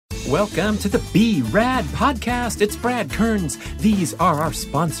Welcome to the Be Rad podcast. It's Brad Kearns. These are our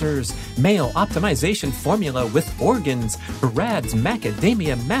sponsors. Male Optimization Formula with Organs, Brad's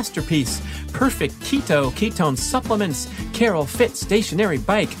Macadamia Masterpiece, Perfect Keto Ketone Supplements, Carol Fit Stationary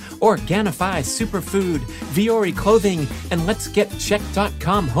Bike, Organifi Superfood, Viore Clothing, and Let's Get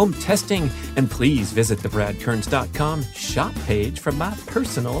Check.com Home Testing. And please visit the BradKearns.com shop page for my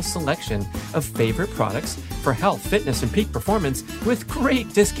personal selection of favorite products for health, fitness, and peak performance with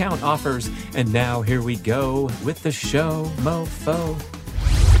great discount offers. And now here we go with the show, mofo.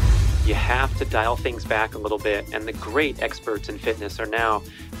 You have to dial things back a little bit, and the great experts in fitness are now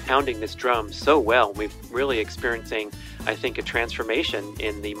pounding this drum so well. We're really experiencing, I think, a transformation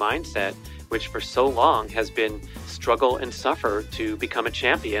in the mindset, which for so long has been struggle and suffer to become a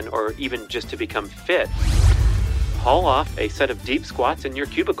champion or even just to become fit. Haul off a set of deep squats in your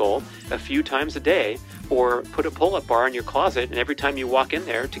cubicle a few times a day, or put a pull-up bar in your closet, and every time you walk in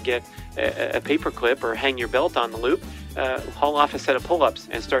there to get a paper clip or hang your belt on the loop, haul off a set of pull-ups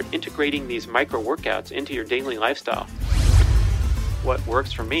and start integrating these micro workouts into your daily lifestyle. What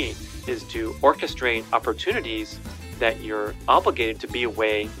works for me is to orchestrate opportunities that you're obligated to be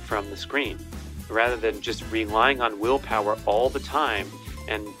away from the screen, rather than just relying on willpower all the time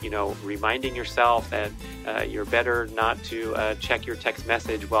and, reminding yourself that you're better not to check your text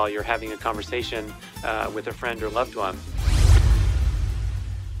message while you're having a conversation with a friend or loved one.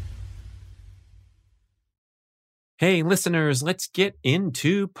 Hey, listeners, let's get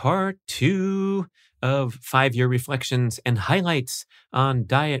into part 2 of 5-year reflections and highlights on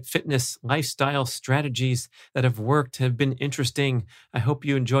diet, fitness, lifestyle strategies that have worked, have been interesting. I hope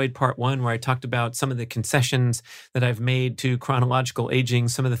you enjoyed part 1, where I talked about some of the concessions that I've made to chronological aging,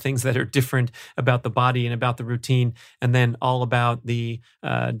 some of the things that are different about the body and about the routine, and then all about the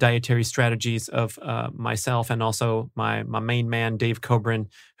dietary strategies of myself and also my main man, Dave Cobran,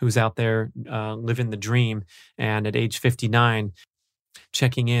 who's out there living the dream. And at age 59,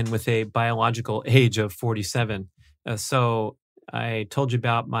 checking in with a biological age of 47. So I told you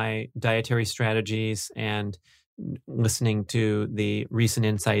about my dietary strategies and listening to the recent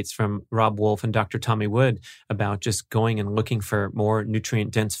insights from Rob Wolf and Dr. Tommy Wood about just going and looking for more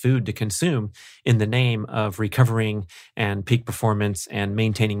nutrient-dense food to consume in the name of recovering and peak performance and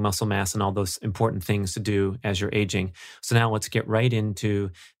maintaining muscle mass and all those important things to do as you're aging. So now let's get right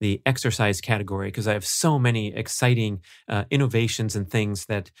into the exercise category, because I have so many exciting innovations and things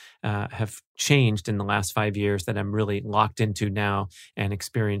that have changed in the last 5 years that I'm really locked into now and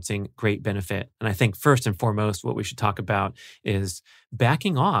experiencing great benefit. And I think first and foremost, what we should talk about is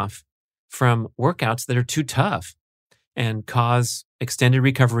backing off from workouts that are too tough and cause extended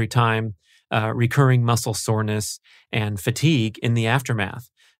recovery time, recurring muscle soreness, and fatigue in the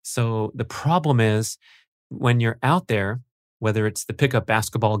aftermath. So the problem is when you're out there, whether it's the pickup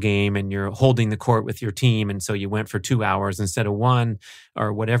basketball game and you're holding the court with your team, and so you went for 2 hours instead of 1,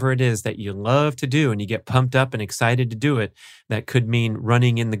 or whatever it is that you love to do and you get pumped up and excited to do it. That could mean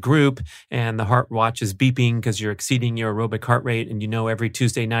running in the group and the heart watch is beeping because you're exceeding your aerobic heart rate, and every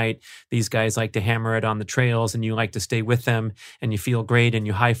Tuesday night these guys like to hammer it on the trails and you like to stay with them and you feel great and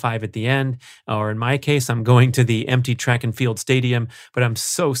you high five at the end. Or in my case, I'm going to the empty track and field stadium, but I'm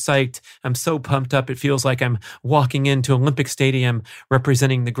so psyched, I'm so pumped up, it feels like I'm walking into Olympic Stadium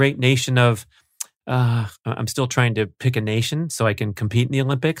representing the great nation of, I'm still trying to pick a nation so I can compete in the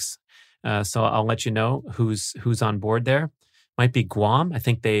Olympics. So I'll let you know who's on board there. Might be Guam. I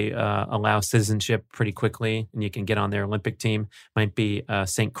think they allow citizenship pretty quickly and you can get on their Olympic team. Might be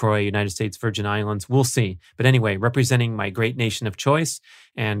St. Croix, United States Virgin Islands. We'll see. But anyway, representing my great nation of choice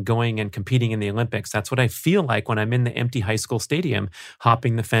and going and competing in the Olympics. That's what I feel like when I'm in the empty high school stadium,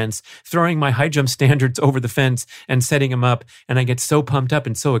 hopping the fence, throwing my high jump standards over the fence and setting them up. And I get so pumped up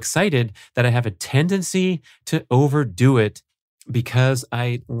and so excited that I have a tendency to overdo it because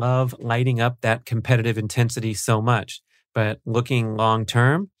I love lighting up that competitive intensity so much. But looking long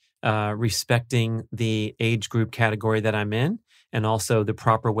term, respecting the age group category that I'm in, and also the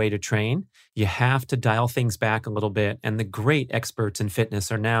proper way to train, you have to dial things back a little bit. And the great experts in fitness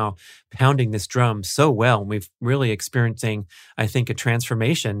are now pounding this drum so well. And we've really experiencing, I think, a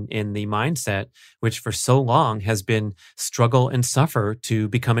transformation in the mindset, which for so long has been struggle and suffer to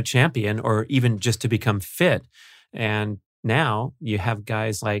become a champion or even just to become fit. And now you have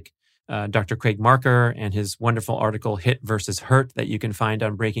guys like Dr. Craig Marker and his wonderful article, Hit versus Hurt, that you can find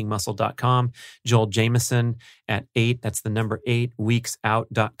on breakingmuscle.com, Joel Jamieson at 8. That's the number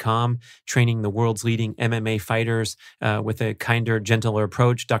 8weeksout.com, training the world's leading MMA fighters with a kinder, gentler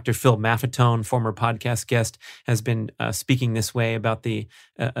approach. Dr. Phil Maffetone, former podcast guest, has been speaking this way about the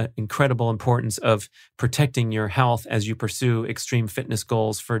incredible importance of protecting your health as you pursue extreme fitness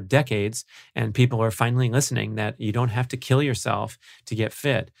goals for decades. And people are finally listening that you don't have to kill yourself to get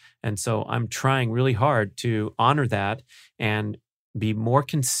fit. And so I'm trying really hard to honor that and be more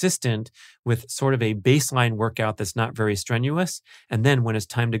consistent with sort of a baseline workout that's not very strenuous. And then when it's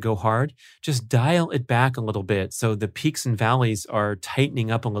time to go hard, just dial it back a little bit. So the peaks and valleys are tightening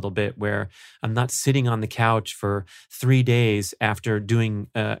up a little bit, where I'm not sitting on the couch for 3 days after doing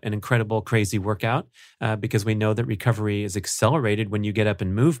an incredible, crazy workout, because we know that recovery is accelerated when you get up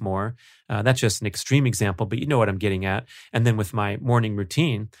and move more. That's just an extreme example, but you know what I'm getting at. And then with my morning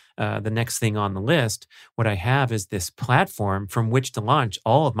routine, the next thing on the list, what I have is this platform from which to launch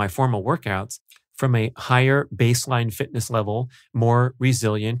all of my formal workouts from a higher baseline fitness level, more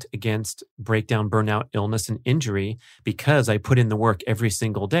resilient against breakdown, burnout, illness, and injury, because I put in the work every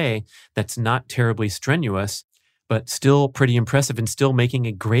single day that's not terribly strenuous, but still pretty impressive and still making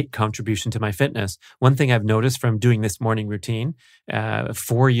a great contribution to my fitness. One thing I've noticed from doing this morning routine,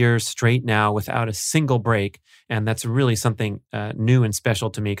 4 years straight now without a single break, and that's really something new and special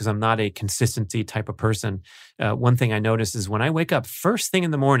to me because I'm not a consistency type of person. One thing I notice is when I wake up first thing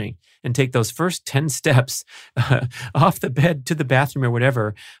in the morning and take those first 10 steps off the bed to the bathroom or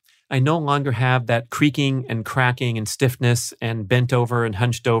whatever, I no longer have that creaking and cracking and stiffness and bent over and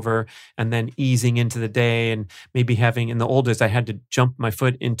hunched over and then easing into the day, and maybe having, in the old days, I had to jump my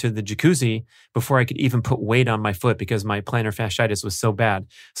foot into the jacuzzi before I could even put weight on my foot because my plantar fasciitis was so bad.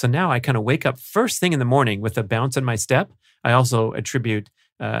 So now I kind of wake up first thing in the morning with a bounce in my step. I also attribute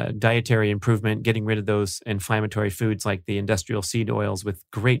dietary improvement, getting rid of those inflammatory foods like the industrial seed oils with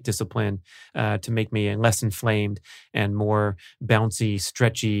great discipline to make me a less inflamed and more bouncy,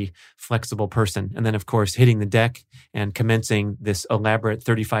 stretchy, flexible person. And then, of course, hitting the deck and commencing this elaborate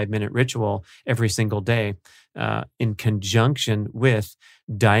 35-minute ritual every single day in conjunction with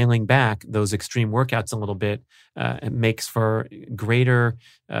dialing back those extreme workouts a little bit. It makes for greater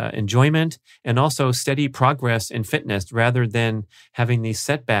enjoyment and also steady progress in fitness rather than having these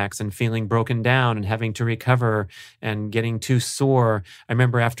setbacks and feeling broken down and having to recover and getting too sore. I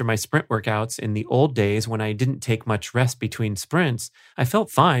remember after my sprint workouts in the old days when I didn't take much rest between sprints, I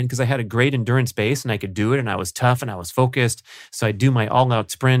felt fine because I had a great endurance base and I could do it and I was tough and I was focused. So I'd do my all-out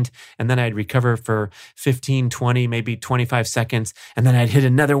sprint and then I'd recover for 15, 20, maybe 25 seconds. And then I'd hit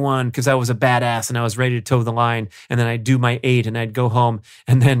another one because I was a badass and I was ready to toe the line. And then I'd do my 8 and I'd go home.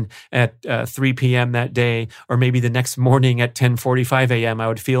 And then at 3 p.m. that day, or maybe the next morning at 10:45 a.m., I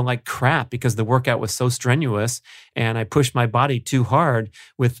would feel like crap because the workout was so strenuous and I pushed my body too hard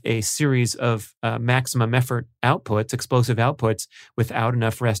with a series of maximum effort outputs, explosive outputs, without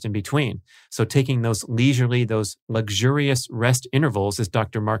enough rest in between. So taking those leisurely, those luxurious rest intervals, as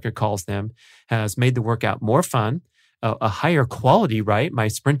Dr. Marker calls them, has made the workout more fun, a higher quality, right? My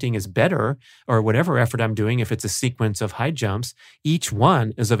sprinting is better, or whatever effort I'm doing, if it's a sequence of high jumps, each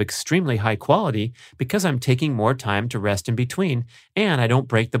one is of extremely high quality because I'm taking more time to rest in between and I don't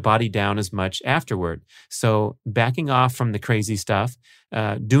break the body down as much afterward. So backing off from the crazy stuff,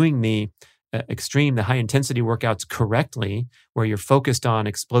 doing the the high intensity workouts correctly, where you're focused on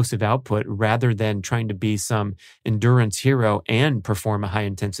explosive output rather than trying to be some endurance hero and perform a high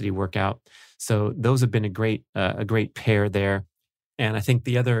intensity workout. So those have been a great pair there. And I think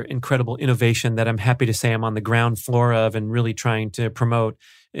the other incredible innovation that I'm happy to say I'm on the ground floor of and really trying to promote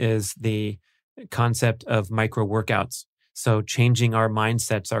is the concept of micro workouts. So changing our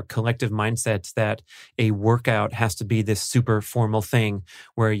mindsets, our collective mindsets, that a workout has to be this super formal thing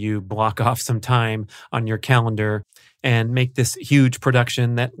where you block off some time on your calendar and make this huge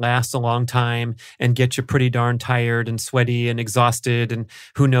production that lasts a long time and get you pretty darn tired and sweaty and exhausted. And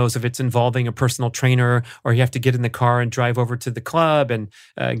who knows if it's involving a personal trainer or you have to get in the car and drive over to the club and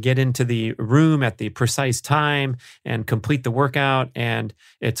get into the room at the precise time and complete the workout. And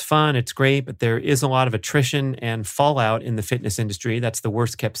it's fun, it's great, but there is a lot of attrition and fallout in the fitness industry. That's the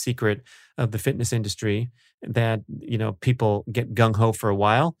worst kept secret of the fitness industry, that, you know, people get gung-ho for a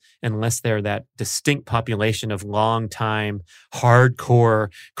while unless they're that distinct population of long-time, hardcore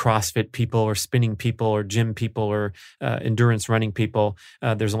CrossFit people or spinning people or gym people or endurance running people.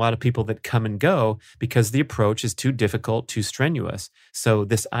 There's a lot of people that come and go because the approach is too difficult, too strenuous. So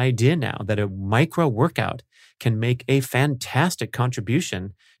this idea now that a micro workout can make a fantastic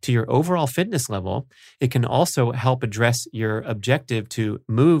contribution to your overall fitness level. It can also help address your objective to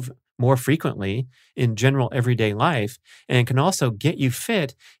move more frequently in general everyday life, and can also get you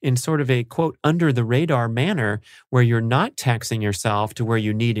fit in sort of a quote under the radar manner where you're not taxing yourself to where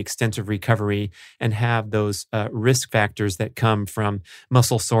you need extensive recovery and have those risk factors that come from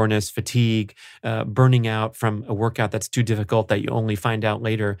muscle soreness, fatigue, burning out from a workout that's too difficult that you only find out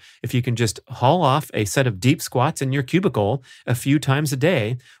later. If you can just haul off a set of deep squats in your cubicle a few times a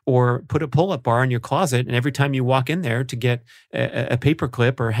day, or put a pull-up bar in your closet, and every time you walk in there to get a paper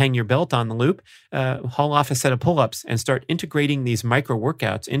clip or hang your belt on the loop, haul off a set of pull-ups and start integrating these micro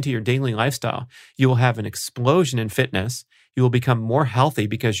workouts into your daily lifestyle, you will have an explosion in fitness. You will become more healthy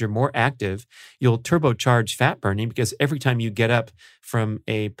because you're more active. You'll turbocharge fat burning because every time you get up from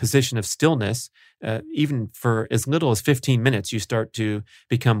a position of stillness, even for as little as 15 minutes, you start to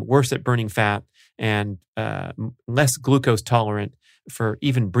become worse at burning fat and less glucose tolerant for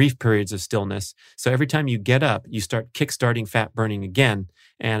even brief periods of stillness. So every time you get up, you start kickstarting fat burning again.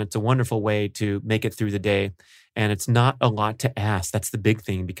 And it's a wonderful way to make it through the day. And it's not a lot to ask. That's the big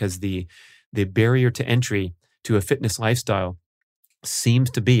thing, because the barrier to entry to a fitness lifestyle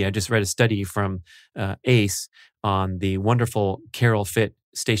seems to be, I just read a study from ACE on the wonderful Carol Fit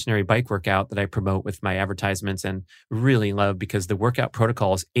stationary bike workout that I promote with my advertisements and really love, because the workout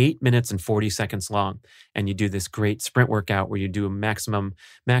protocol is 8 minutes and 40 seconds long. And you do this great sprint workout where you do a maximum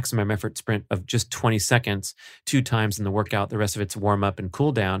effort sprint of just 20 seconds, 2 times in the workout. The rest of it's warm up and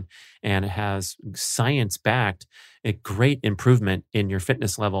cool down. And it has science-backed a great improvement in your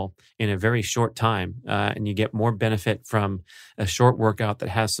fitness level in a very short time. And you get more benefit from a short workout that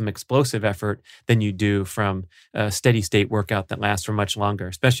has some explosive effort than you do from a steady state workout that lasts for much longer,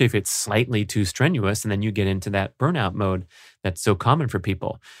 especially if it's slightly too strenuous. And then you get into that burnout mode that's so common for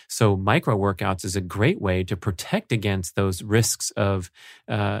people. So micro workouts is a great way to protect against those risks of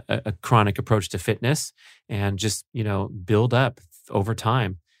a chronic approach to fitness and just, build up over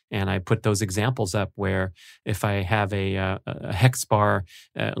time. And I put those examples up where if I have a hex bar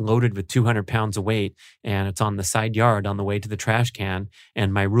loaded with 200 pounds of weight and it's on the side yard on the way to the trash can,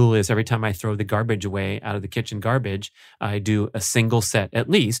 and my rule is every time I throw the garbage away out of the kitchen garbage, I do a single set, at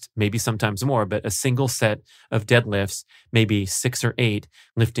least, maybe sometimes more, but a single set of deadlifts, maybe 6 or 8,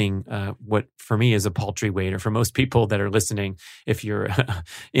 lifting what for me is a paltry weight, or for most people that are listening, if you're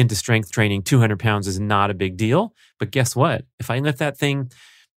into strength training, 200 pounds is not a big deal. But guess what? If I lift that thing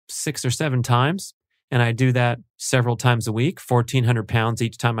 6 or 7 times, and I do that several times a week, 1,400 pounds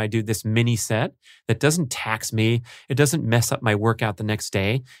each time I do this mini set, that doesn't tax me. It doesn't mess up my workout the next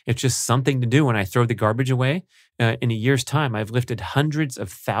day. It's just something to do when I throw the garbage away. In a year's time, I've lifted hundreds of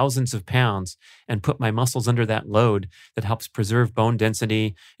thousands of pounds and put my muscles under that load that helps preserve bone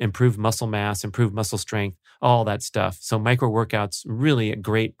density, improve muscle mass, improve muscle strength, all that stuff. So micro workouts, really a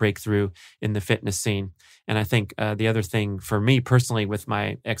great breakthrough in the fitness scene. And I think the other thing for me personally with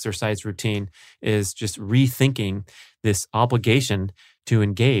my exercise routine is just rethinking this obligation to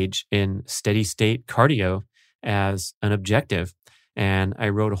engage in steady state cardio as an objective. And I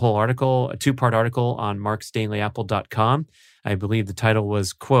wrote a whole article, a 2-part article on marksdailyapple.com. I believe the title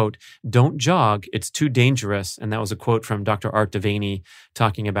was, quote, "Don't jog, it's too dangerous." And that was a quote from Dr. Art Devaney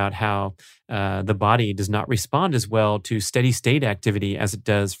talking about how the body does not respond as well to steady state activity as it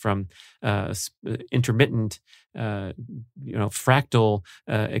does from intermittent, fractal,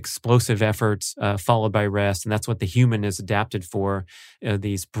 explosive efforts followed by rest. And that's what the human is adapted for,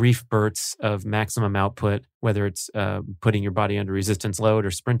 these brief bursts of maximum output, whether it's putting your body under resistance load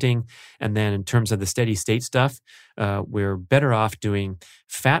or sprinting. And then in terms of the steady state stuff, we're better off doing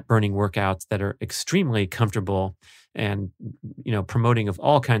fat burning workouts that are extremely comfortable and, promoting of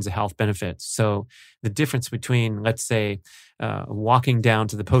all kinds of health benefits. So the difference between, let's say, walking down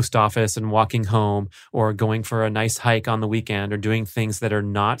to the post office and walking home, or going for a nice hike on the weekend, or doing things that are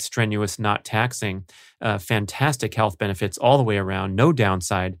not strenuous, not taxing, fantastic health benefits all the way around, no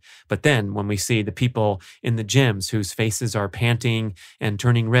downside. But then when we see the people in the gyms whose faces are panting and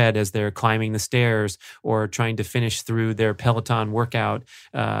turning red as they're climbing the stairs or trying to finish through their Peloton workout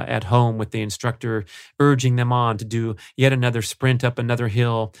at home with the instructor urging them on to do yet another sprint up another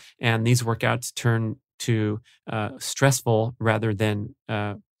hill, and these workouts turn to stressful rather than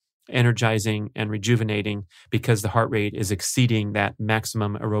energizing and rejuvenating, because the heart rate is exceeding that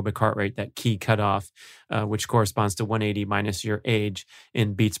maximum aerobic heart rate, that key cutoff, which corresponds to 180 minus your age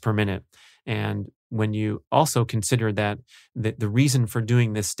in beats per minute. And when you also consider that the reason for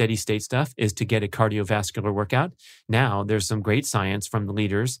doing this steady state stuff is to get a cardiovascular workout, now there's some great science from the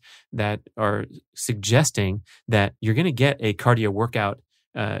leaders that are suggesting that you're going to get a cardio workout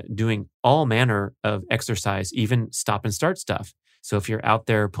doing all manner of exercise, even stop and start stuff. So if you're out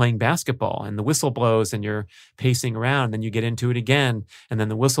there playing basketball and the whistle blows and you're pacing around, then you get into it again, and then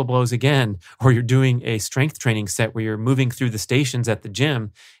the whistle blows again, or you're doing a strength training set where you're moving through the stations at the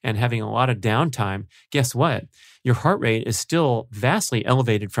gym and having a lot of downtime, guess what? Your heart rate is still vastly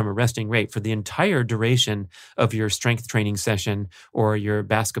elevated from a resting rate for the entire duration of your strength training session or your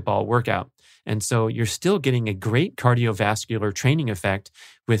basketball workout. And so you're still getting a great cardiovascular training effect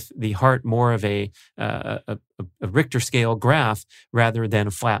with the heart more of a Richter scale graph rather than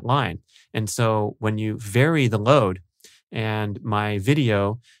a flat line. And so when you vary the load, and my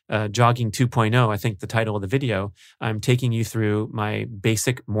video, Jogging 2.0, I think the title of the video, I'm taking you through my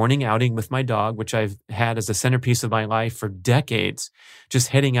basic morning outing with my dog, which I've had as a centerpiece of my life for decades, just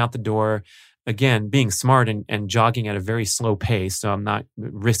heading out the door, again, being smart and jogging at a very slow pace. So I'm not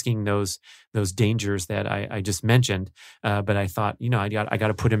risking those dangers that I just mentioned. But I thought, I got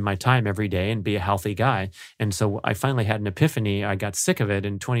to put in my time every day and be a healthy guy. And so I finally had an epiphany. I got sick of it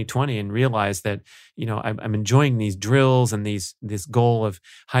in 2020 and realized that, I'm enjoying these drills and this goal of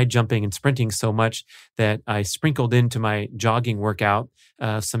high jumping and sprinting so much that I sprinkled into my jogging workout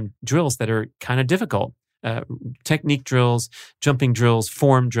some drills that are kind of difficult. Technique drills, jumping drills,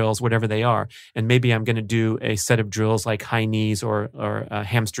 form drills, whatever they are. And maybe I'm going to do a set of drills like high knees or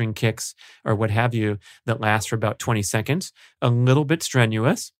hamstring kicks or what have you that last for about 20 seconds, a little bit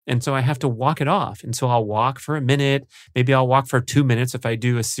strenuous. And so I have to walk it off. And so I'll walk for a minute. Maybe I'll walk for 2 minutes if I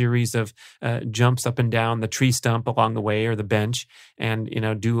do a series of jumps up and down the tree stump along the way or the bench and,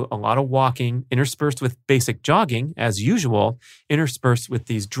 do a lot of walking interspersed with basic jogging as usual, interspersed with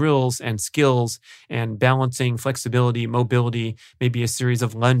these drills and skills and balancing, flexibility, mobility, maybe a series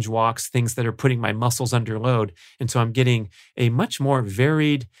of lunge walks, things that are putting my muscles under load. And so I'm getting a much more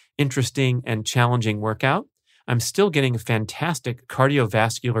varied, interesting, and challenging workout. I'm still getting a fantastic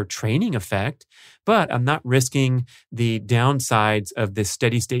cardiovascular training effect, but I'm not risking the downsides of this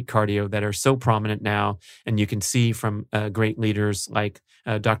steady state cardio that are so prominent now. And you can see from great leaders like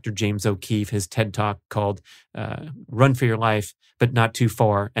Dr. James O'Keefe, his TED Talk called Run for Your Life, but not too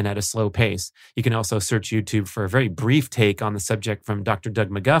far and at a slow pace. You can also search YouTube for a very brief take on the subject from Dr.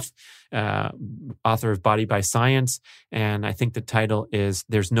 Doug McGuff, author of Body by Science. And I think the title is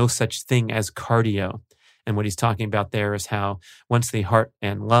There's No Such Thing as Cardio. And what he's talking about there is how once the heart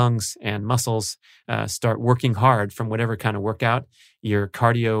and lungs and muscles start working hard from whatever kind of workout, your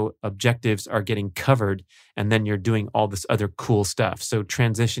cardio objectives are getting covered, and then you're doing all this other cool stuff. So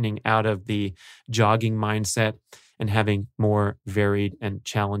transitioning out of the jogging mindset and having more varied and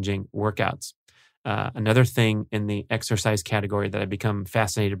challenging workouts. Another thing in the exercise category that I've become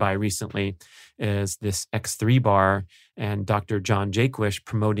fascinated by recently is this X3 bar and Dr. John Jaquish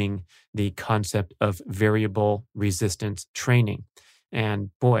promoting the concept of variable resistance training. And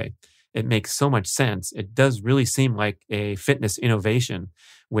boy, it makes so much sense. It does really seem like a fitness innovation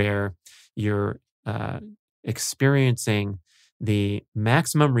where you're experiencing the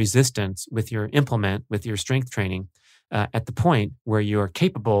maximum resistance with your implement, with your strength training, at the point where you are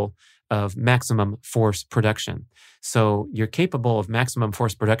capable of maximum force production. So you're capable of maximum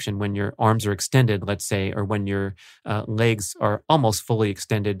force production when your arms are extended, let's say, or when your legs are almost fully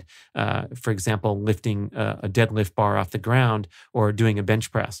extended, for example, lifting a deadlift bar off the ground or doing a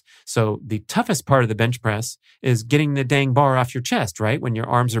bench press. So the toughest part of the bench press is getting the dang bar off your chest, right? When your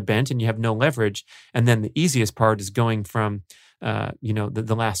arms are bent and you have no leverage. And then the easiest part is going from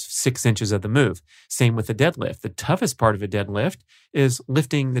the last 6 inches of the move. Same with the deadlift. The toughest part of a deadlift is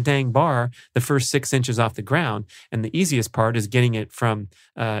lifting the dang bar the first 6 inches off the ground. And the easiest part is getting it from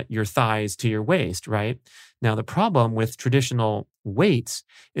your thighs to your waist, right? Now, the problem with traditional weights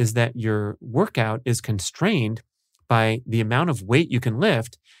is that your workout is constrained by the amount of weight you can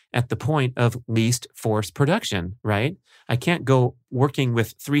lift at the point of least force production, right? I can't go working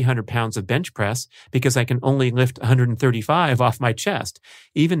with 300 pounds of bench press because I can only lift 135 off my chest,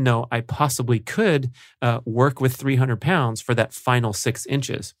 even though I possibly could work with 300 pounds for that final 6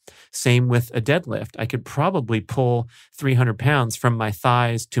 inches. Same with a deadlift. I could probably pull 300 pounds from my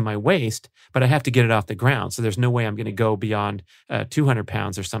thighs to my waist, but I have to get it off the ground. So there's no way I'm going to go beyond 200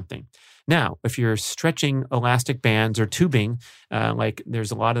 pounds or something. Now, if you're stretching elastic bands or tubing, like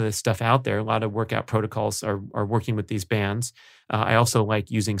there's a lot of this stuff out there, a lot of workout protocols are working with these bands. I also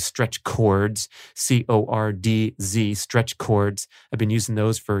like using stretch cords, CORDZ, stretch cords. I've been using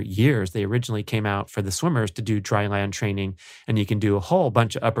those for years. They originally came out for the swimmers to do dry land training, and you can do a whole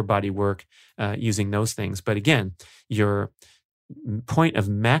bunch of upper body work using those things. But again, your point of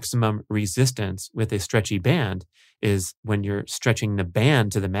maximum resistance with a stretchy band is when you're stretching the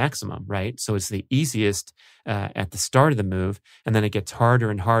band to the maximum, right? So it's the easiest at the start of the move, and then it gets harder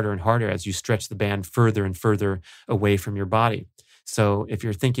and harder and harder as you stretch the band further and further away from your body. So if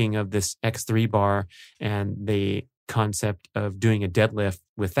you're thinking of this X3 bar and the concept of doing a deadlift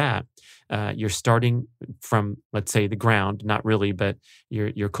with that, you're starting from, let's say, the ground, not really, but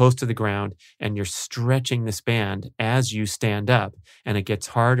you're close to the ground, and you're stretching this band as you stand up, and it gets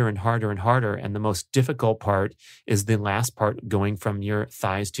harder and harder and harder. And the most difficult part is the last part, going from your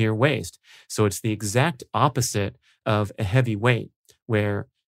thighs to your waist. So it's the exact opposite of a heavy weight, where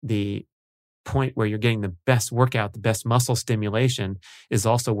the point where you're getting the best workout, the best muscle stimulation, is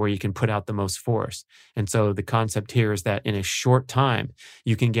also where you can put out the most force. And so the concept here is that in a short time,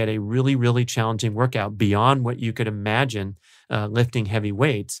 you can get a really, really challenging workout beyond what you could imagine lifting heavy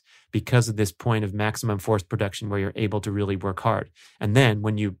weights, because of this point of maximum force production where you're able to really work hard. And then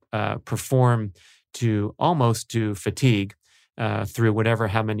when you perform to almost to fatigue, through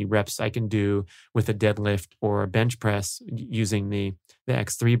how many reps I can do with a deadlift or a bench press using the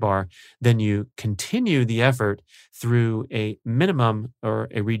X3 bar, then you continue the effort through a minimum or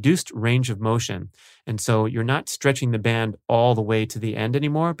a reduced range of motion. And so you're not stretching the band all the way to the end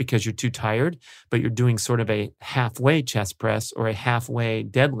anymore because you're too tired, but you're doing sort of a halfway chest press or a halfway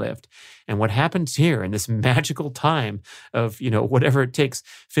deadlift. And what happens here in this magical time of, whatever it takes,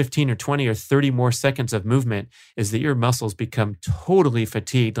 15 or 20 or 30 more seconds of movement, is that your muscles become totally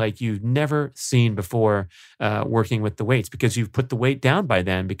fatigued like you've never seen before working with the weights, because you've put the weight down by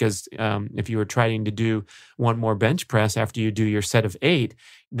then. Because if you were trying to do one more bench press after you do your set of 8,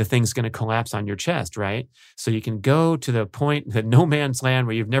 the thing's going to collapse on your chest, right? So you can go to the point, the no man's land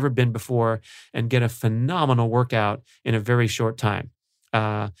where you've never been before, and get a phenomenal workout in a very short time.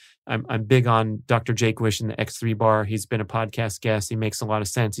 I'm big on Dr. Jake Wish and the X3 bar. He's been a podcast guest. He makes a lot of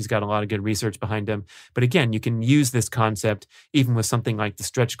sense. He's got a lot of good research behind him. But again, you can use this concept even with something like the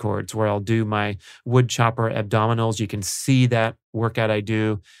stretch cords, where I'll do my wood chopper abdominals. You can see that workout I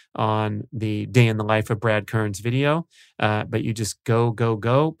do on the Day in the Life of Brad Kearns video. But you just go,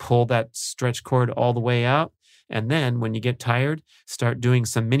 pull that stretch cord all the way out. And then when you get tired, start doing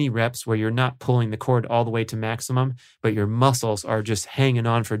some mini reps where you're not pulling the cord all the way to maximum, but your muscles are just hanging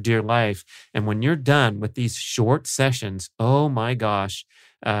on for dear life. And when you're done with these short sessions, oh my gosh,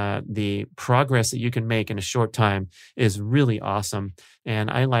 the progress that you can make in a short time is really awesome.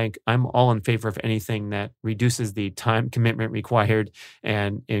 And I'm all in favor of anything that reduces the time commitment required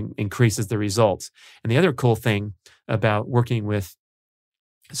and increases the results. And the other cool thing about working with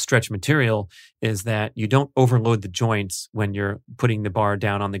stretch material is that you don't overload the joints when you're putting the bar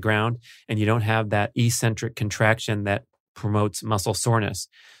down on the ground, and you don't have that eccentric contraction that promotes muscle soreness.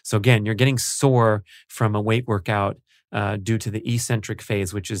 So again, you're getting sore from a weight workout due to the eccentric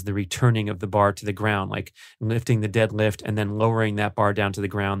phase, which is the returning of the bar to the ground, like lifting the deadlift and then lowering that bar down to the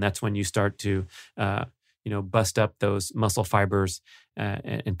ground. That's when you start to bust up those muscle fibers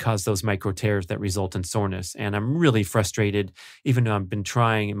and cause those micro tears that result in soreness. And I'm really frustrated, even though I've been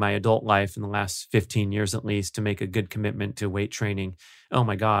trying in my adult life in the last 15 years at least to make a good commitment to weight training. Oh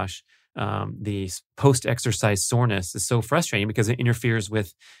my gosh, the post-exercise soreness is so frustrating because it interferes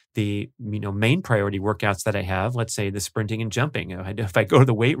with the main priority workouts that I have. Let's say the sprinting and jumping. If I go to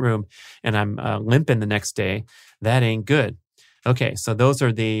the weight room and I'm limping the next day, that ain't good. Okay, so those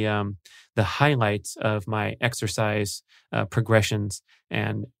are the highlights of my exercise progressions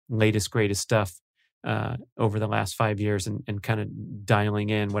and latest, greatest stuff over the last 5 years, and kind of dialing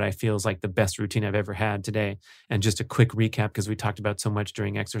in what I feel is like the best routine I've ever had today. And just a quick recap, because we talked about so much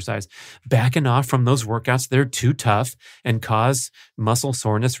during exercise: backing off from those workouts that are too tough and cause muscle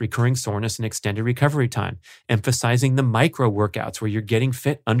soreness, recurring soreness, and extended recovery time. Emphasizing the micro workouts where you're getting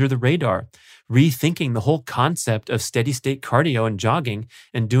fit under the radar. Rethinking the whole concept of steady state cardio and jogging,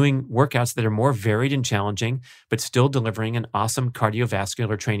 and doing workouts that are more varied and challenging, but still delivering an awesome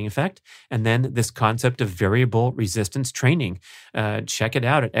cardiovascular training effect. And then this concept of variable resistance training. Check it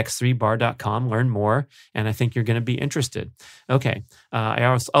out at x3bar.com, learn more, and I think you're going to be interested. Okay,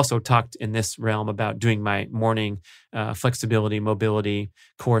 I also talked in this realm about doing my morning flexibility, mobility,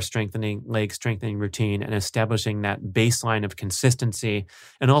 core strengthening, leg strengthening routine, and establishing that baseline of consistency,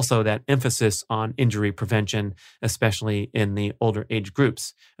 and also that emphasis on injury prevention, especially in the older age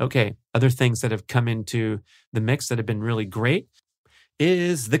groups. Okay, other things that have come into the mix that have been really great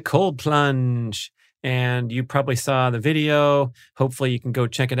is the cold plunge. And you probably saw the video. Hopefully you can go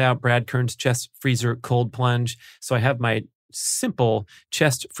check it out. Brad Kearns Chest Freezer Cold Plunge. So I have my simple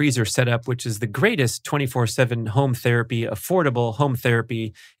chest freezer setup, which is the greatest 24/7 home therapy, affordable home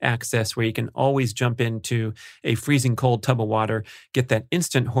therapy access where you can always jump into a freezing cold tub of water, get that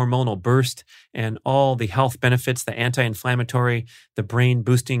instant hormonal burst and all the health benefits, the anti-inflammatory, the brain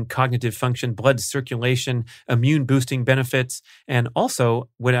boosting cognitive function, blood circulation, immune boosting benefits. And also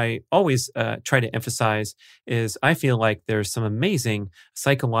what I always try to emphasize is I feel like there's some amazing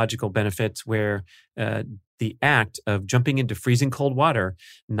psychological benefits where the act of jumping into freezing cold water,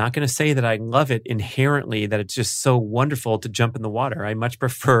 not going to say that I love it inherently, that it's just so wonderful to jump in the water. I much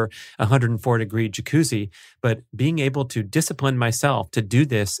prefer a 104-degree jacuzzi, but being able to discipline myself to do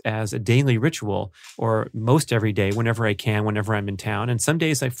this as a daily ritual or most every day whenever I can, whenever I'm in town. And some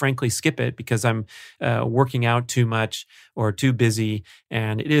days I frankly skip it because I'm working out too much or too busy.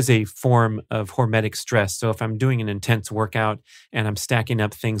 And it is a form of hormetic stress. So if I'm doing an intense workout and I'm stacking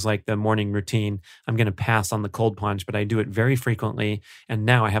up things like the morning routine, I'm going to pass on the cold plunge, but I do it very frequently. And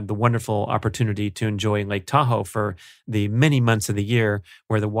now I have the wonderful opportunity to enjoy Lake Tahoe for the many months of the year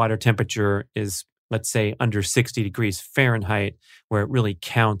where the water temperature is, let's say, under 60 degrees Fahrenheit, where it really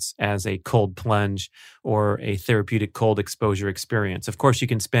counts as a cold plunge or a therapeutic cold exposure experience. Of course, you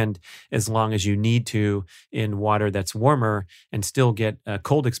can spend as long as you need to in water that's warmer and still get a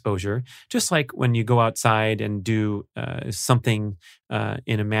cold exposure, just like when you go outside and do something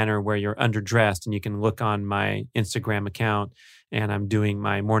in a manner where you're underdressed. And you can look on my Instagram account and I'm doing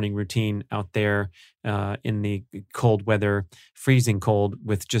my morning routine out there in the cold weather, freezing cold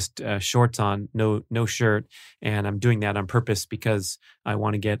with just shorts on, no shirt. And I'm doing that on purpose because I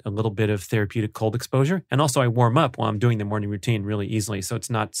want to get a little bit of therapeutic cold exposure. And also I warm up while I'm doing the morning routine really easily. So it's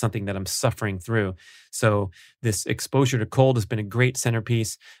not something that I'm suffering through. So this exposure to cold has been a great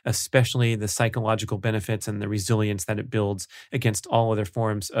centerpiece, especially the psychological benefits and the resilience that it builds against all other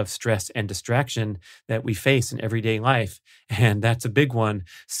forms of stress and distraction that we face in everyday life. And that's a big one.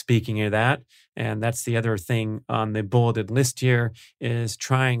 Speaking of that, and that's the other thing on the bulleted list here, is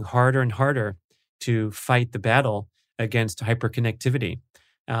trying harder and harder to fight the battle against hyperconnectivity.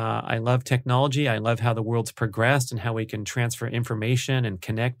 I love technology. I love how the world's progressed and how we can transfer information and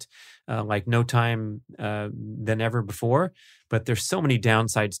connect like no time than ever before. But there's so many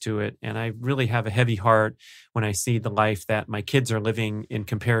downsides to it. And I really have a heavy heart when I see the life that my kids are living in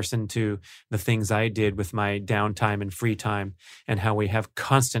comparison to the things I did with my downtime and free time, and how we have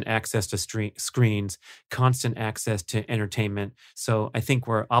constant access to screens, constant access to entertainment. So I think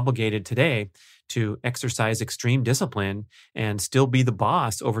we're obligated today to exercise extreme discipline and still be the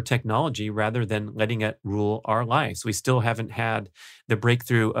boss over technology rather than letting it rule our lives. We still haven't had the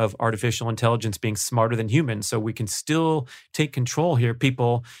breakthrough of artificial intelligence being smarter than humans. So we can still take control here,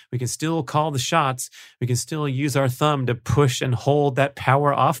 people. We can still call the shots. We can still use our thumb to push and hold that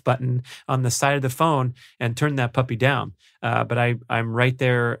power off button on the side of the phone and turn that puppy down. But I'm right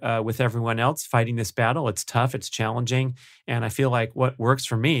there with everyone else fighting this battle. It's tough. It's challenging. And I feel like what works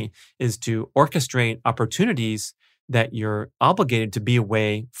for me is to orchestrate opportunities that you're obligated to be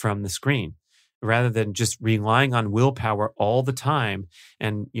away from the screen, rather than just relying on willpower all the time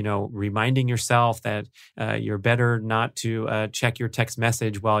and, reminding yourself that you're better not to check your text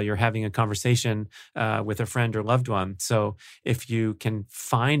message while you're having a conversation with a friend or loved one. So if you can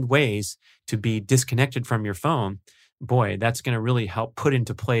find ways to be disconnected from your phone, boy, that's going to really help put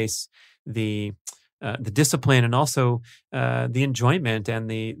into place the discipline and also the enjoyment and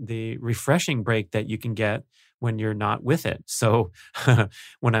the refreshing break that you can get when you're not with it. So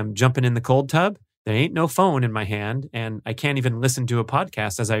when I'm jumping in the cold tub, there ain't no phone in my hand, and I can't even listen to a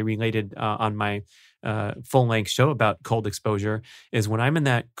podcast, as I related on my full-length show about cold exposure, is when I'm in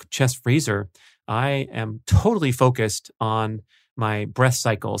that chest freezer, I am totally focused on my breath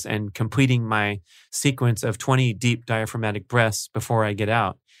cycles and completing my sequence of 20 deep diaphragmatic breaths before I get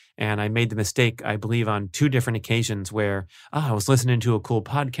out. And I made the mistake, I believe, on 2 different occasions where I was listening to a cool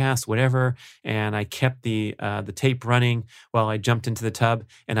podcast, whatever, and I kept the tape running while I jumped into the tub,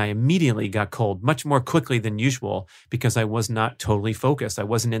 and I immediately got cold, much more quickly than usual, because I was not totally focused. I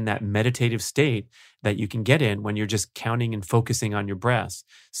wasn't in that meditative state that you can get in when you're just counting and focusing on your breaths.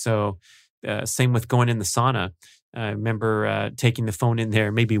 So same with going in the sauna. I remember taking the phone in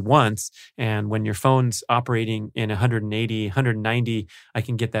there maybe once, and when your phone's operating in 180, 190, I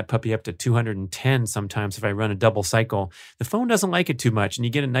can get that puppy up to 210 sometimes if I run a double cycle. The phone doesn't like it too much, and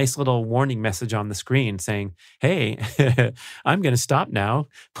you get a nice little warning message on the screen saying, hey, I'm going to stop now.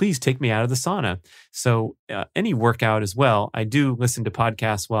 Please take me out of the sauna. So any workout as well. I do listen to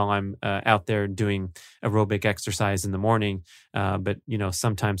podcasts while I'm out there doing aerobic exercise in the morning. But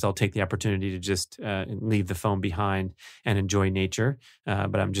sometimes I'll take the opportunity to just leave the phone behind and enjoy nature.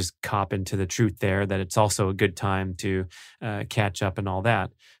 But I'm just copping to the truth there that it's also a good time to catch up and all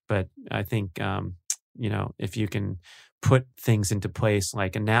that. But I think if you can put things into place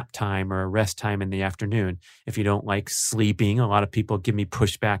like a nap time or a rest time in the afternoon. If you don't like sleeping, a lot of people give me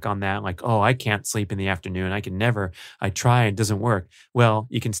pushback on that, like, oh, I can't sleep in the afternoon. I try, it doesn't work. Well,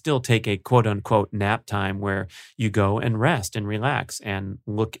 you can still take a quote unquote nap time where you go and rest and relax and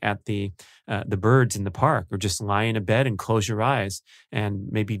look at the birds in the park, or just lie in a bed and close your eyes and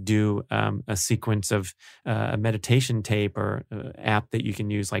maybe do a sequence of a meditation tape or app that you can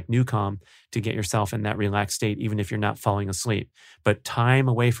use like Newcom to get yourself in that relaxed state, even if you're not falling asleep. But time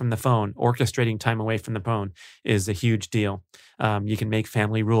away from the phone, orchestrating time away from the phone is a huge deal. You can make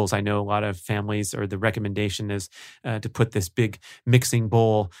family rules. I know a lot of families, or the recommendation is to put this big mixing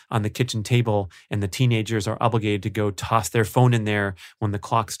bowl on the kitchen table, and the teenagers are obligated to go toss their phone in there when the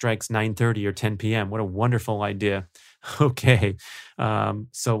clock strikes 9:30 or 10 p.m. What a wonderful idea. Okay.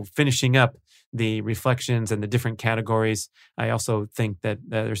 So finishing up the reflections and the different categories, I also think that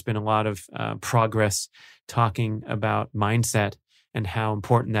there's been a lot of progress talking about mindset and how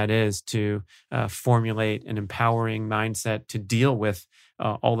important that is to formulate an empowering mindset to deal with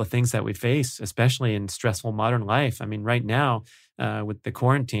all the things that we face, especially in stressful modern life. I mean, right now with the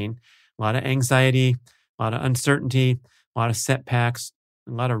quarantine, a lot of anxiety, a lot of uncertainty, a lot of setbacks,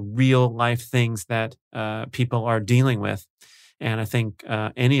 a lot of real life things that people are dealing with. And I think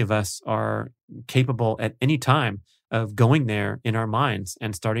any of us are capable at any time of going there in our minds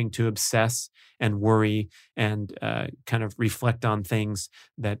and starting to obsess and worry and kind of reflect on things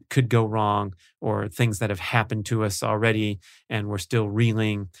that could go wrong, or things that have happened to us already, and we're still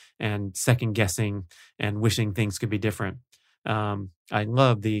reeling and second guessing and wishing things could be different. I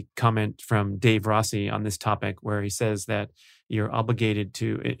love the comment from Dave Rossi on this topic, where he says that you're obligated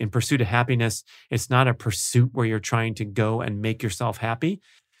to, in pursuit of happiness, it's not a pursuit where you're trying to go and make yourself happy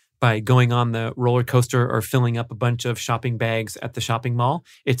by going on the roller coaster or filling up a bunch of shopping bags at the shopping mall.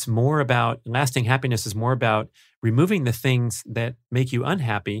 It's more about, lasting happiness is more about removing the things that make you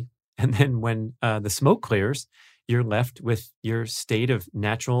unhappy. And then when the smoke clears, you're left with your state of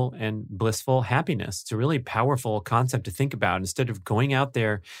natural and blissful happiness. It's a really powerful concept to think about. Instead of going out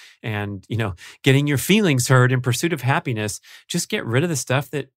there and, getting your feelings hurt in pursuit of happiness, just get rid of the stuff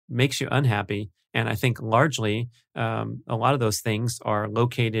that makes you unhappy. And I think largely a lot of those things are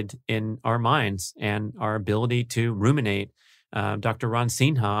located in our minds and our ability to ruminate. Dr. Ron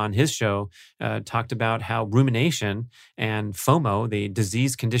Sinha on his show talked about how rumination and FOMO, the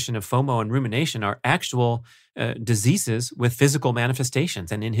disease condition of FOMO and rumination, are actual diseases with physical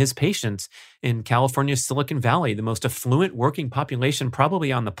manifestations. And in his patients in California's Silicon Valley, the most affluent working population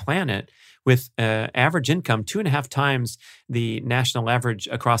probably on the planet, with average income 2.5 times the national average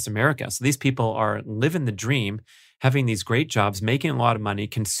across America. So these people are living the dream, having these great jobs, making a lot of money,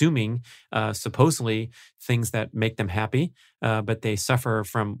 consuming supposedly things that make them happy, but they suffer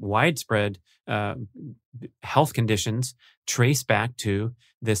from widespread health conditions traced back to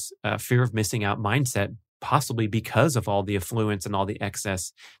this fear of missing out mindset, possibly because of all the affluence and all the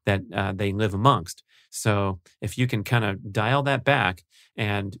excess that they live amongst. So if you can kind of dial that back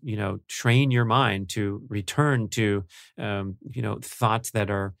and, train your mind to return to, thoughts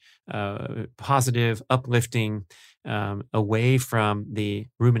that are positive, uplifting, away from the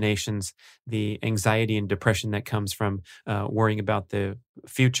ruminations, the anxiety and depression that comes from worrying about the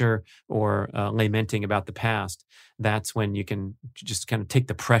future or lamenting about the past, that's when you can just kind of take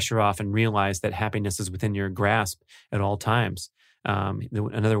the pressure off and realize that happiness is within your grasp at all times.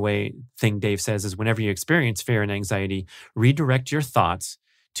 Another thing Dave says is, whenever you experience fear and anxiety, redirect your thoughts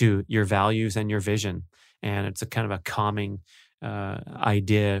to your values and your vision. And it's a kind of a calming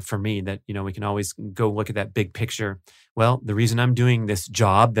idea for me that, we can always go look at that big picture. Well, the reason I'm doing this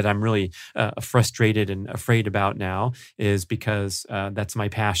job that I'm really frustrated and afraid about now is because that's my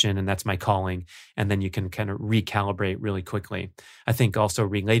passion and that's my calling. And then you can kind of recalibrate really quickly. I think also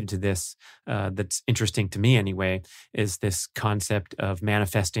related to this, that's interesting to me anyway, is this concept of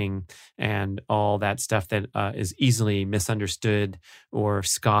manifesting and all that stuff that is easily misunderstood or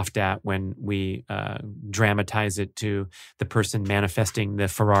scoffed at when we dramatize it to the person manifesting the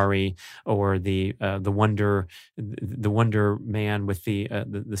Ferrari or the wonder, the Wonder Man with the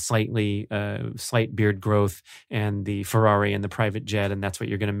slight beard growth and the Ferrari and the private jet, and that's what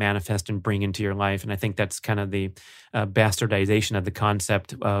you're going to manifest and bring into your life. And I think that's kind of the bastardization of the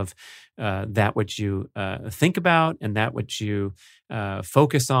concept of that which you think about and that which you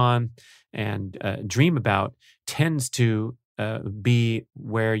focus on and dream about tends to be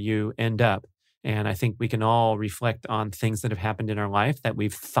where you end up. And I think we can all reflect on things that have happened in our life that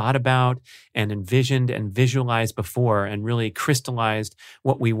we've thought about and envisioned and visualized before and really crystallized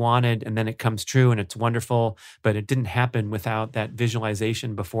what we wanted. And then it comes true and it's wonderful, but it didn't happen without that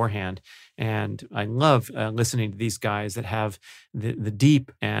visualization beforehand. And I love listening to these guys that have the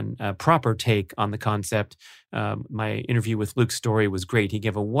deep and proper take on the concept. My interview with Luke Story was great. He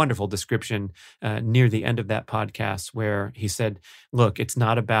gave a wonderful description near the end of that podcast where he said, look, it's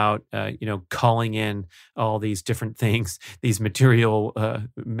not about, calling in all these different things, these material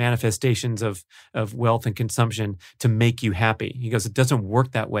manifestations of wealth and consumption to make you happy. He goes, it doesn't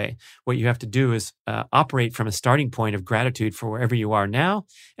work that way. What you have to do is operate from a starting point of gratitude for wherever you are now.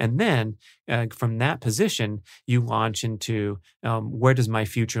 And then from that position, you launch into where does my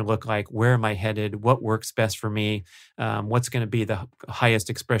future look like? Where am I headed? What works best for me? What's going to be the highest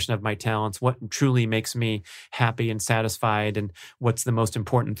expression of my talents? What truly makes me happy and satisfied? And what's the most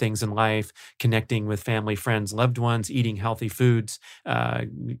important things in life? Connecting with family, friends, loved ones, eating healthy foods,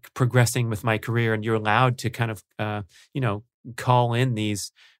 progressing with my career. And you're allowed to kind of, call in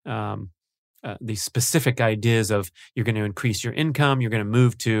these specific ideas of you're going to increase your income, you're going to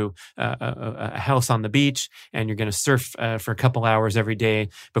move to a house on the beach, and you're going to surf for a couple hours every day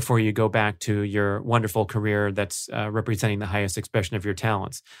before you go back to your wonderful career that's representing the highest expression of your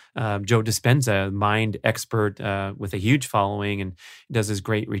talents. Joe Dispenza, mind expert with a huge following and does his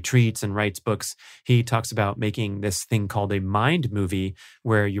great retreats and writes books. He talks about making this thing called a mind movie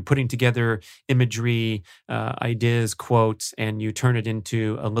where you're putting together imagery, ideas, quotes, and you turn it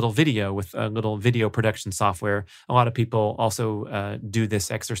into a little video with little video production software. A lot of people also do this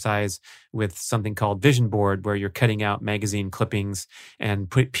exercise with something called Vision Board, where you're cutting out magazine clippings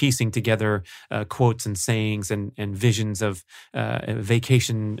and piecing together quotes and sayings and visions of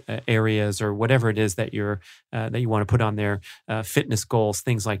vacation areas or whatever it is that you want to put on there, fitness goals,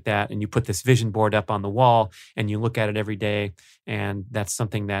 things like that. And you put this vision board up on the wall and you look at it every day. And that's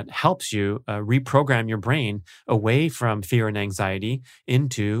something that helps you reprogram your brain away from fear and anxiety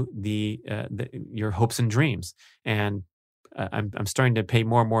into your hopes and dreams. And I'm starting to pay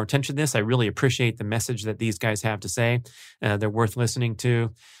more and more attention to this. I really appreciate the message that these guys have to say. They're worth listening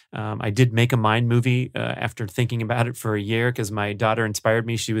to. I did make a mind movie after thinking about it for a year because my daughter inspired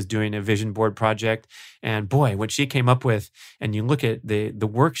me. She was doing a vision board project. And boy, what she came up with, and you look at the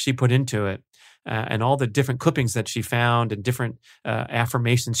work she put into it, and all the different clippings that she found and different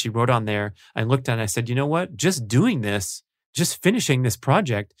affirmations she wrote on there, I looked at it and I said, you know what? Just doing this, just finishing this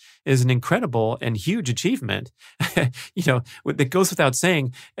project is an incredible and huge achievement. That goes without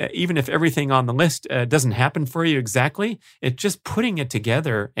saying, even if everything on the list doesn't happen for you exactly, it's just putting it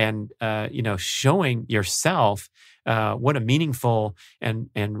together and, showing yourself what a meaningful and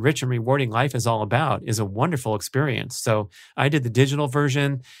rich and rewarding life is all about is a wonderful experience. So I did the digital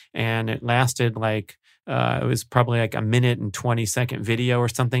version and it lasted it was probably like a minute and 20-second video or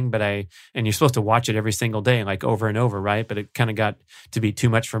something, and you're supposed to watch it every single day, like over and over, right? But it kind of got to be too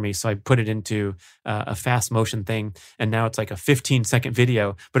much for me. So I put it into a fast motion thing. And now it's like a 15-second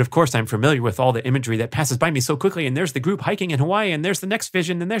video. But of course, I'm familiar with all the imagery that passes by me so quickly. And there's the group hiking in Hawaii, and there's the next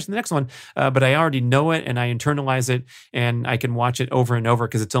vision, and there's the next one. But I already know it and I internalize it and I can watch it over and over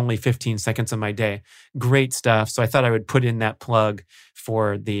because it's only 15 seconds of my day. Great stuff. So I thought I would put in that plug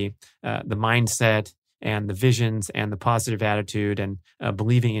for the mindset and the visions and the positive attitude and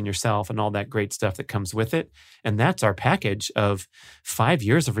believing in yourself and all that great stuff that comes with it. And that's our package of 5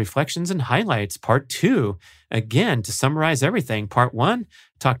 years of reflections and highlights, part 2. Again, to summarize everything, part 1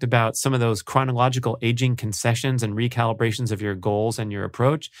 talked about some of those chronological aging concessions and recalibrations of your goals and your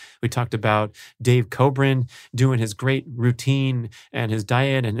approach. We talked about Dave Cobran doing his great routine and his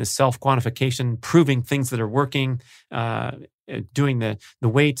diet and his self-quantification, proving things that are working, doing the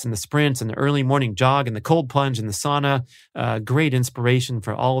weights and the sprints and the early morning jog and the cold plunge and the sauna. Great inspiration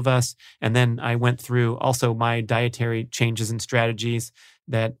for all of us. And then I went through also my dietary changes and strategies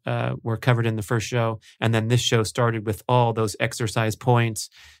that were covered in the first show. And then this show started with all those exercise points,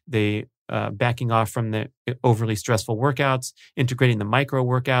 the backing off from the overly stressful workouts, integrating the micro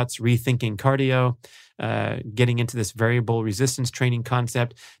workouts, rethinking cardio, getting into this variable resistance training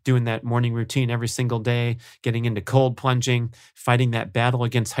concept, doing that morning routine every single day, getting into cold plunging, fighting that battle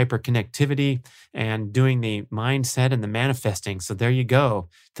against hyperconnectivity, and doing the mindset and the manifesting. So there you go.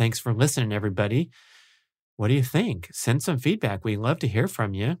 Thanks for listening, everybody. What do you think? Send some feedback. We love to hear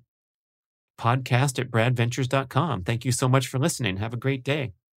from you. Podcast@bradventures.com. Thank you so much for listening. Have a great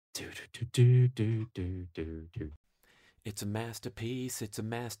day. It's a masterpiece. It's a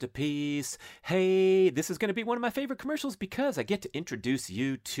masterpiece. Hey, this is going to be one of my favorite commercials because I get to introduce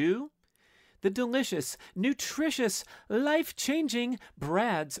you to the delicious, nutritious, life-changing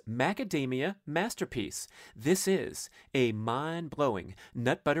Brad's Macadamia Masterpiece. This is a mind-blowing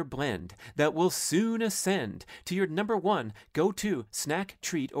nut butter blend that will soon ascend to your number one go-to snack,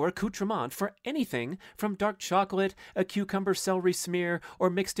 treat, or accoutrement for anything from dark chocolate, a cucumber celery smear,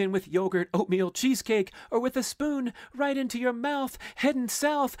 or mixed in with yogurt, oatmeal cheesecake, or with a spoon right into your mouth, heading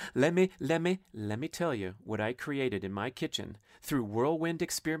south. Let me tell you what I created in my kitchen through whirlwind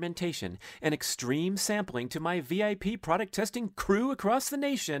experimentation and extreme sampling to my VIP product testing crew across the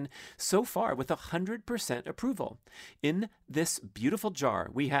nation, so far with 100% approval. In this beautiful jar,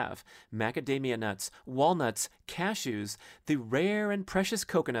 we have macadamia nuts, walnuts, cashews, the rare and precious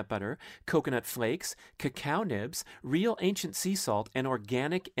coconut butter, coconut flakes, cacao nibs, real ancient sea salt, and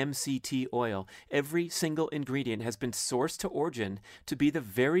organic MCT oil. Every single ingredient has been sourced to origin to be the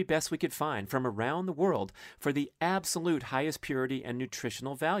very best we could find from around the world for the absolute highest purity and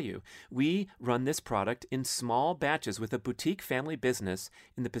nutritional value. We run this product in small batches with a boutique family business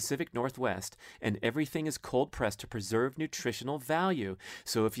in the Pacific Northwest, and everything is cold pressed to preserve nutritional value.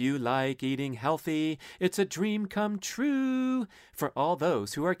 So if you like eating healthy, it's a dream come true for all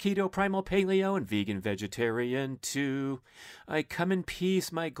those who are keto, primal, paleo, and vegan vegetarian too. I come in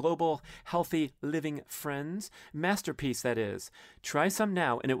peace, my global healthy living friends. Masterpiece, that is. Try some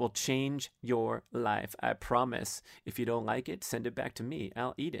now and it will change your life. I promise. If you don't like it, send it back to me.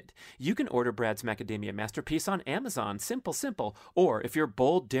 I'll eat it. You can order Brad's Macadamia Masterpiece on Amazon. Simple. Or if you're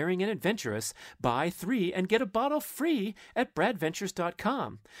bold, daring, and adventurous, buy 3 and get a bottle free at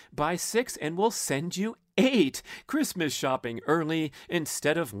bradventures.com. Buy 6 and we'll send you 8. Christmas shopping early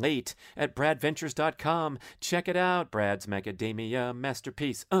instead of late at bradventures.com. Check it out. Brad's Macadamia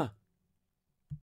Masterpiece.